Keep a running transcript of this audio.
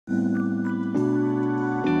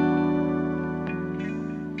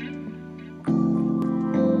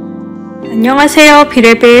안녕하세요.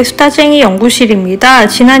 B.lab의 수다쟁이 연구실입니다.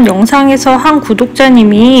 지난 영상에서 한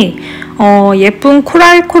구독자님이 예쁜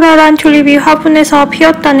코랄코랄한 튤립이 화분에서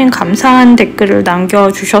피었다는 감사한 댓글을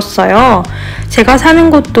남겨주셨어요. 제가 사는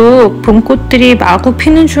곳도 봄꽃들이 마구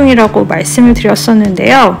피는 중이라고 말씀을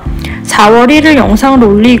드렸었는데요. 4월 1일 영상을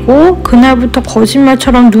올리고 그날부터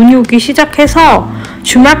거짓말처럼 눈이 오기 시작해서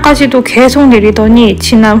주말까지도 계속 내리더니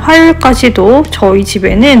지난 화요일까지도 저희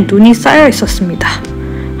집에는 눈이 쌓여 있었습니다.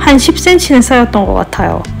 한 10cm는 쌓였던 것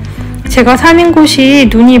같아요. 제가 사는 곳이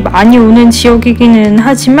눈이 많이 오는 지역이기는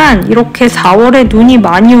하지만 이렇게 4월에 눈이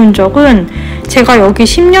많이 온 적은 제가 여기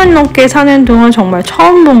 10년 넘게 사는 동안 정말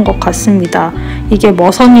처음 본 것 같습니다. 이게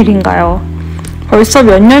무슨 일인가요? 벌써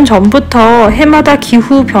몇 년 전부터 해마다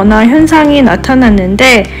기후 변화 현상이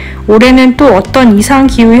나타났는데 올해는 또 어떤 이상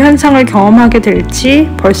기후 현상을 경험하게 될지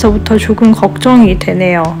벌써부터 조금 걱정이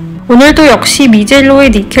되네요. 오늘도 역시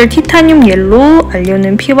미젤로의 니켈 티타늄 옐로우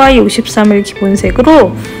안료는 PY53을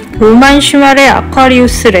기본색으로 로만 슈말의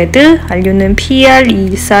아쿠아리우스 레드 안료는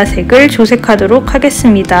PR214 색을 조색하도록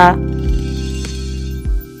하겠습니다.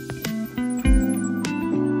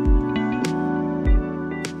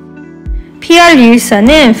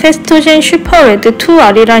 PR214는 페스토젠 슈퍼레드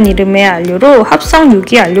 2R이란 이름의 안료로 합성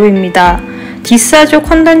유기 안료입니다. 디사조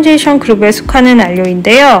컨덴제이션 그룹에 속하는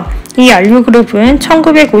안료인데요. 이 안료 그룹은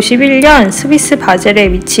 1951년 스위스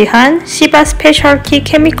바젤에 위치한 시바 스페셜티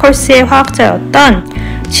케미컬스의 화학자였던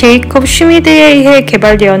제이콥 슈미드에 의해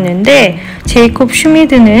개발되었는데 제이콥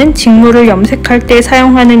슈미드는 직물을 염색할 때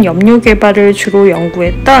사용하는 염료 개발을 주로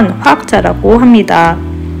연구했던 화학자라고 합니다.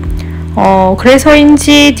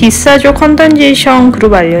 그래서인지 디사조 컨덴제이션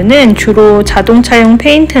그룹 안료는 주로 자동차용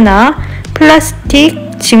페인트나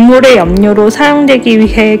플라스틱, 직물의 염료로 사용되기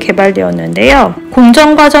위해 개발되었는데요.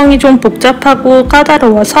 공정 과정이 좀 복잡하고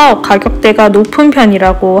까다로워서 가격대가 높은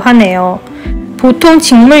편이라고 하네요. 보통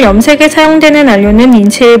직물 염색에 사용되는 안료는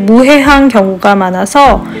인체에 무해한 경우가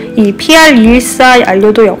많아서 이 PR214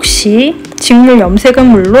 안료도 역시 직물 염색은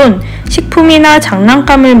물론 식품이나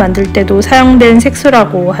장난감을 만들 때도 사용된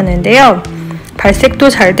색소라고 하는데요. 발색도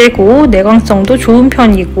잘 되고 내광성도 좋은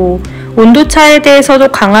편이고 온도차에 대해서도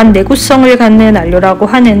강한 내구성을 갖는 안료라고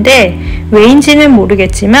하는데 왜인지는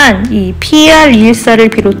모르겠지만 이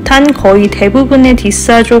PR214를 비롯한 거의 대부분의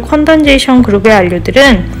디사조 컨덴제이션 그룹의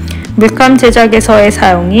안료들은 물감 제작에서의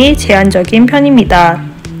사용이 제한적인 편입니다.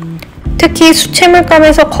 특히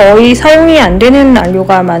수채물감에서 거의 사용이 안 되는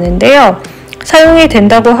안료가 많은데요. 사용이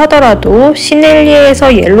된다고 하더라도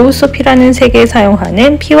시넬리에에서 옐로우 소피라는 색에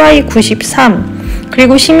사용하는 PY93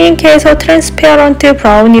 그리고 시민케에서 트랜스페어런트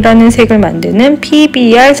브라운이라는 색을 만드는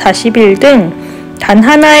PBR41 등 단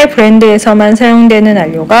하나의 브랜드에서만 사용되는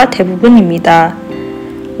안료가 대부분입니다.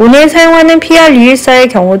 오늘 사용하는 PR214의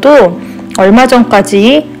경우도 얼마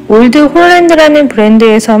전까지 올드 홀랜드라는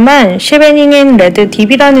브랜드에서만 쉐베닝 앤 레드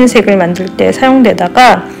딥이라는 색을 만들 때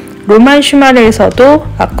사용되다가 로만 슈마르에서도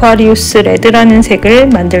아쿠아리우스 레드라는 색을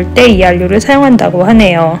만들 때 이 안료를 사용한다고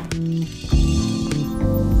하네요.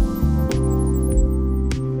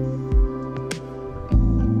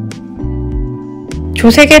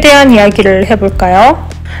 조색에 대한 이야기를 해볼까요?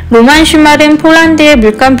 로만 슈말은 폴란드의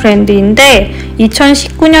물감 브랜드인데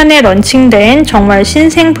 2019년에 런칭된 정말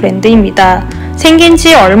신생 브랜드입니다. 생긴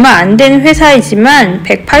지 얼마 안 된 회사이지만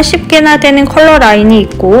 180개나 되는 컬러 라인이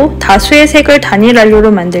있고 다수의 색을 단일 안료로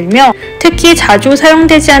만들며 특히 자주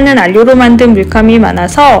사용되지 않는 안료로 만든 물감이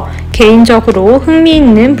많아서 개인적으로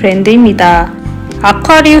흥미있는 브랜드입니다.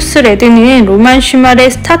 아쿠아리우스 레드는 로만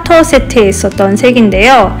슈말의 스타터 세트에 있었던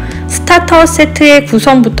색인데요. 스타터 세트의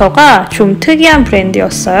구성부터가 좀 특이한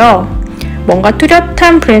브랜드였어요. 뭔가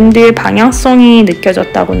뚜렷한 브랜드의 방향성이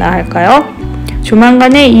느껴졌다고나 할까요?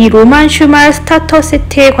 조만간에 이 로만 슈말 스타터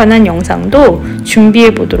세트에 관한 영상도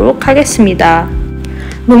준비해 보도록 하겠습니다.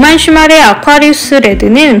 로만 슈말의 아쿠아리우스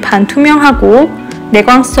레드는 반투명하고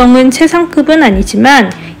내광성은 최상급은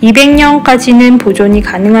아니지만 200년까지는 보존이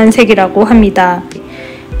가능한 색이라고 합니다.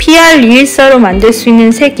 PR214로 만들 수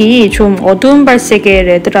있는 색이 좀 어두운 발색의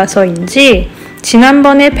레드라서인지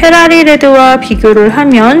지난번에 페라리 레드와 비교를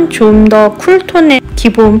하면 좀 더 쿨톤의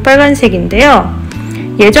기본 빨간색인데요.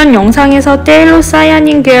 예전 영상에서 테일로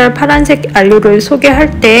사이아닌 계열 파란색 안료를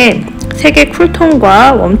소개할 때 색의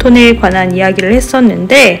쿨톤과 웜톤에 관한 이야기를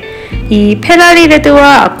했었는데 이 페라리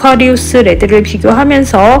레드와 아쿠아리우스 레드를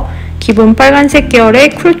비교하면서 기본 빨간색 계열의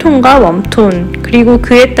쿨톤과 웜톤 그리고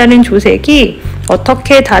그에 따른 조색이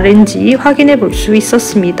어떻게 다른지 확인해 볼 수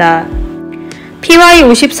있었습니다.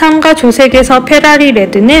 PY53과 조색에서 페라리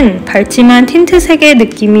레드는 밝지만 틴트색의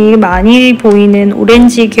느낌이 많이 보이는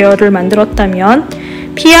오렌지 계열을 만들었다면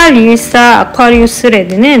PR214 아쿠아리우스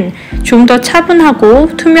레드는 좀 더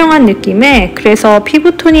차분하고 투명한 느낌에, 그래서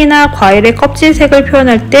피부톤이나 과일의 껍질색을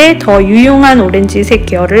표현할 때 더 유용한 오렌지색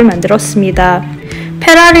계열을 만들었습니다.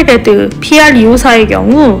 페라리 레드 PR254의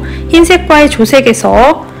경우 흰색과의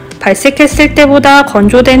조색에서 발색했을 때보다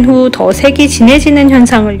건조된 후 더 색이 진해지는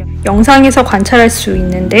현상을 영상에서 관찰할 수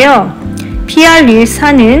있는데요.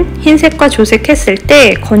 PR214는 흰색과 조색했을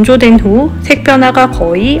때 건조된 후 색 변화가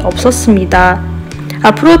거의 없었습니다.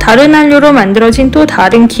 앞으로 다른 한료로 만들어진 또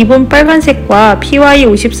다른 기본 빨간색과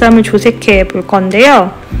PY53을 조색해 볼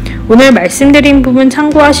건데요. 오늘 말씀드린 부분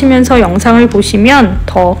참고하시면서 영상을 보시면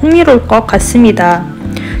더 흥미로울 것 같습니다.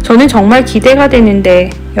 저는 정말 기대가 되는데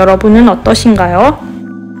여러분은 어떠신가요?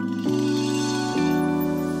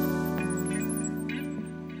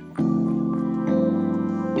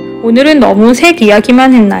 오늘은 너무 색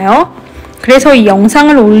이야기만 했나요? 그래서 이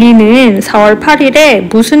영상을 올리는 4월 8일에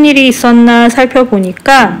무슨 일이 있었나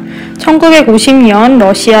살펴보니까 1950년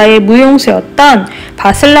러시아의 무용수였던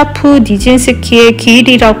바슬라프 니진스키의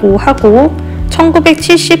기일이라고 하고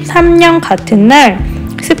 1973년 같은 날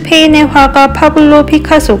스페인의 화가 파블로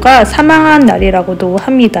피카소가 사망한 날이라고도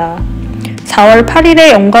합니다. 4월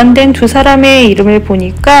 8일에 연관된 두 사람의 이름을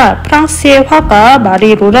보니까 프랑스의 화가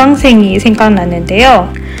마리 로랑생이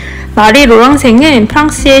생각나는데요. 마리 로랑생은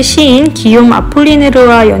프랑스의 시인 기욤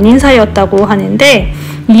아폴리네르와 연인사였다고 하는데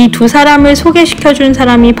이 두 사람을 소개시켜준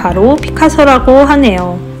사람이 바로 피카소라고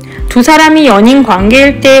하네요. 두 사람이 연인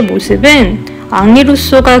관계일 때의 모습은 앙리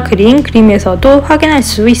루소가 그린 그림에서도 확인할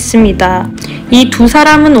수 있습니다. 이 두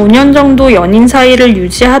사람은 5년 정도 연인 사이를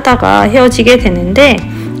유지하다가 헤어지게 되는데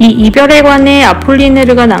이 이별에 관해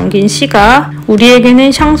아폴리네르가 남긴 시가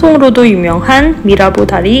우리에게는 샹송으로도 유명한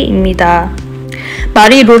미라보다리입니다.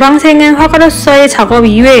 마리 로랑생은 화가로서의 작업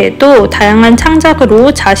이외에도 다양한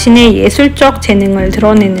창작으로 자신의 예술적 재능을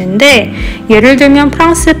드러냈는데, 예를 들면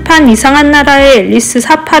프랑스판 이상한 나라의 앨리스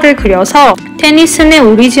사파를 그려서 테니슨의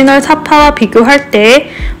오리지널 사파와 비교할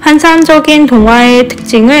때 환상적인 동화의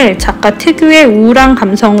특징을 작가 특유의 우울한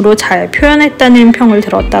감성으로 잘 표현했다는 평을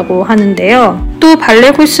들었다고 하는데요. 또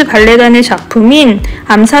발레골스 발레단의 작품인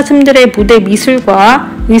암사슴들의 무대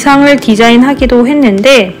미술과 의상을 디자인하기도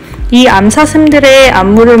했는데, 이 암사슴들의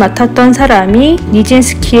안무를 맡았던 사람이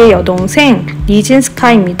니진스키의 여동생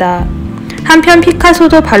니진스카입니다. 한편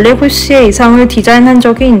피카소도 발레골스의 의상을 디자인한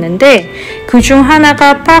적이 있는데 그 중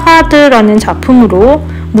하나가 파가드라는 작품으로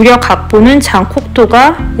무려 각본은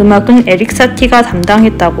장콕도가, 음악은 에릭 사티가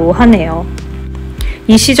담당했다고 하네요.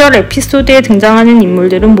 이 시절 에피소드에 등장하는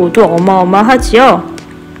인물들은 모두 어마어마하지요.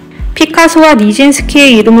 피카소와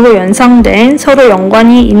니진스키의 이름으로 연상된 서로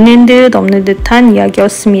연관이 있는 듯 없는 듯한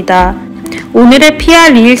이야기였습니다. 오늘의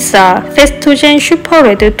PR214 페스토젠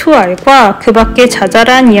슈퍼레드 2R과 그 밖의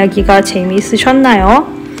자잘한 이야기가 재미있으셨나요?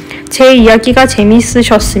 제 이야기가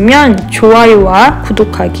재미있으셨으면 좋아요와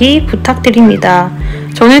구독하기 부탁드립니다.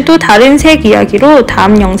 저는 또 다른 색 이야기로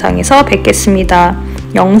다음 영상에서 뵙겠습니다.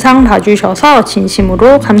 영상 봐주셔서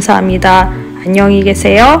진심으로 감사합니다. 안녕히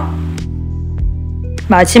계세요.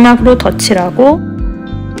 마지막으로 덧칠하고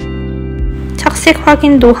착색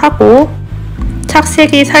확인도 하고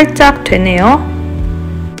착색이 살짝 되네요.